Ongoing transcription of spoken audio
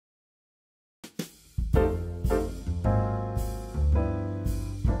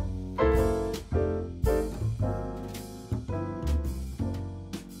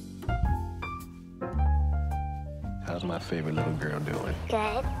favorite little girl doing?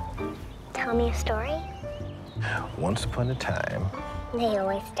 Good. Tell me a story. Once upon a time. They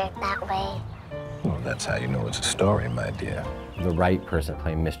always start that way. Well, that's how you know it's a story, my dear. The right person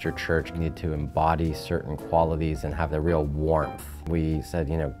playing Mr. Church needed to embody certain qualities and have the real warmth. We said,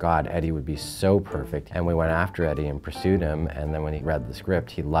 you know, God, Eddie would be so perfect. And we went after Eddie and pursued him. And then when he read the script,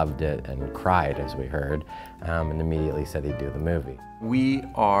 he loved it and cried, as we heard, and immediately said he'd do the movie. We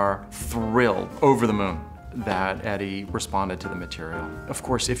are thrilled, over the moon, that Eddie responded to the material. Of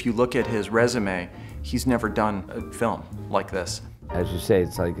course, if you look at his resume, he's never done a film like this. As you say,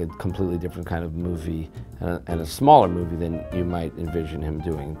 it's like a completely different kind of movie and a smaller movie than you might envision him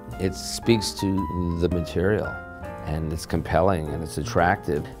doing. It speaks to the material, and it's compelling and it's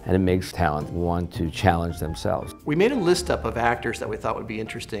attractive, and it makes talent want to challenge themselves. We made a list up of actors that we thought would be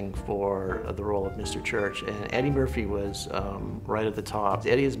interesting for the role of Mr. Church, and Eddie Murphy was right at the top.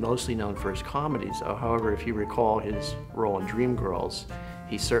 Eddie is mostly known for his comedies. However, if you recall his role in Dreamgirls,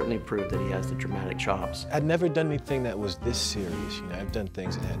 he certainly proved that he has the dramatic chops. I'd never done anything that was this serious. You know, I've done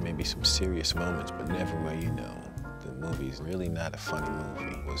things that had maybe some serious moments, but never where, you know, the movie's really not a funny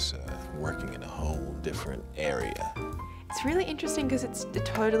movie. It was working in a whole different area. It's really interesting because it's a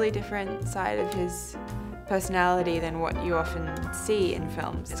totally different side of his personality than what you often see in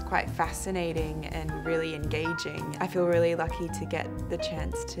films. It's quite fascinating and really engaging. I feel really lucky to get the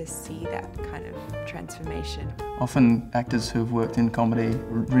chance to see that kind of transformation. Often actors who've worked in comedy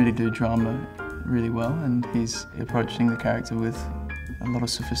really do drama really well, and he's approaching the character with a lot of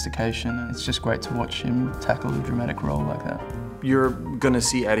sophistication, and it's just great to watch him tackle a dramatic role like that. You're gonna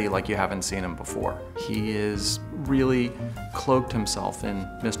see Eddie like you haven't seen him before. He is really cloaked himself in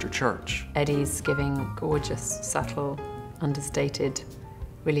Mr. Church. Eddie's giving gorgeous, subtle, understated,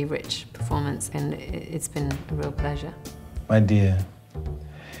 really rich performance, and it's been a real pleasure. My dear,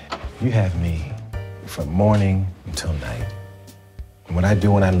 you have me from morning until night. And what I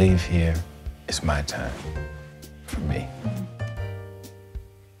do when I leave here, it's my time, for me.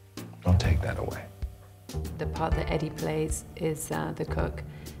 Don't take that away. The part that Eddie plays is the cook,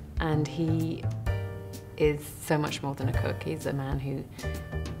 and he is so much more than a cook. He's a man who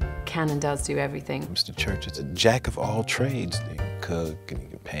can and does do everything. Mr. Church is a jack of all trades. He can cook, and he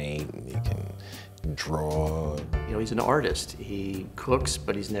can paint, and he can draw. You know, he's an artist. He cooks,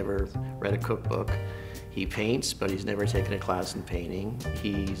 but he's never read a cookbook. He paints, but he's never taken a class in painting.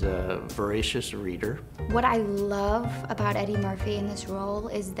 He's a voracious reader. What I love about Eddie Murphy in this role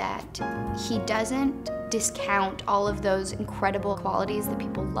is that he doesn't discount all of those incredible qualities that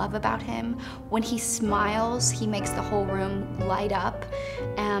people love about him. When he smiles, he makes the whole room light up.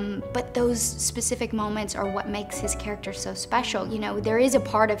 But those specific moments are what makes his character so special. You know, there is a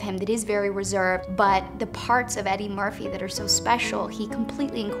part of him that is very reserved, but the parts of Eddie Murphy that are so special, he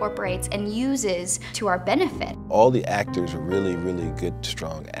completely incorporates and uses to our benefit. All the actors were really, really good,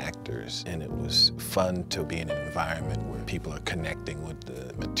 strong actors, and it was fun to be in an environment where people are connecting with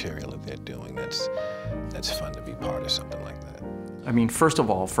the material that they're doing. That's fun to be part of something like that. I mean, first of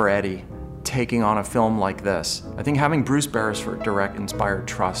all, for Eddie, taking on a film like this, I think having Bruce Beresford direct inspired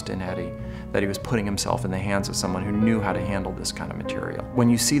trust in Eddie, that he was putting himself in the hands of someone who knew how to handle this kind of material. When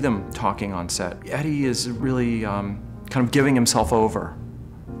you see them talking on set, Eddie is really kind of giving himself over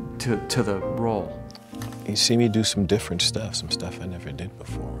to the role. You see me do some different stuff, some stuff I never did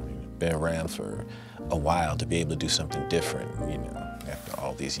before. Been around for a while to be able to do something different, you know, after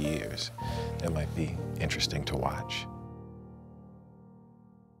all these years. That might be interesting to watch.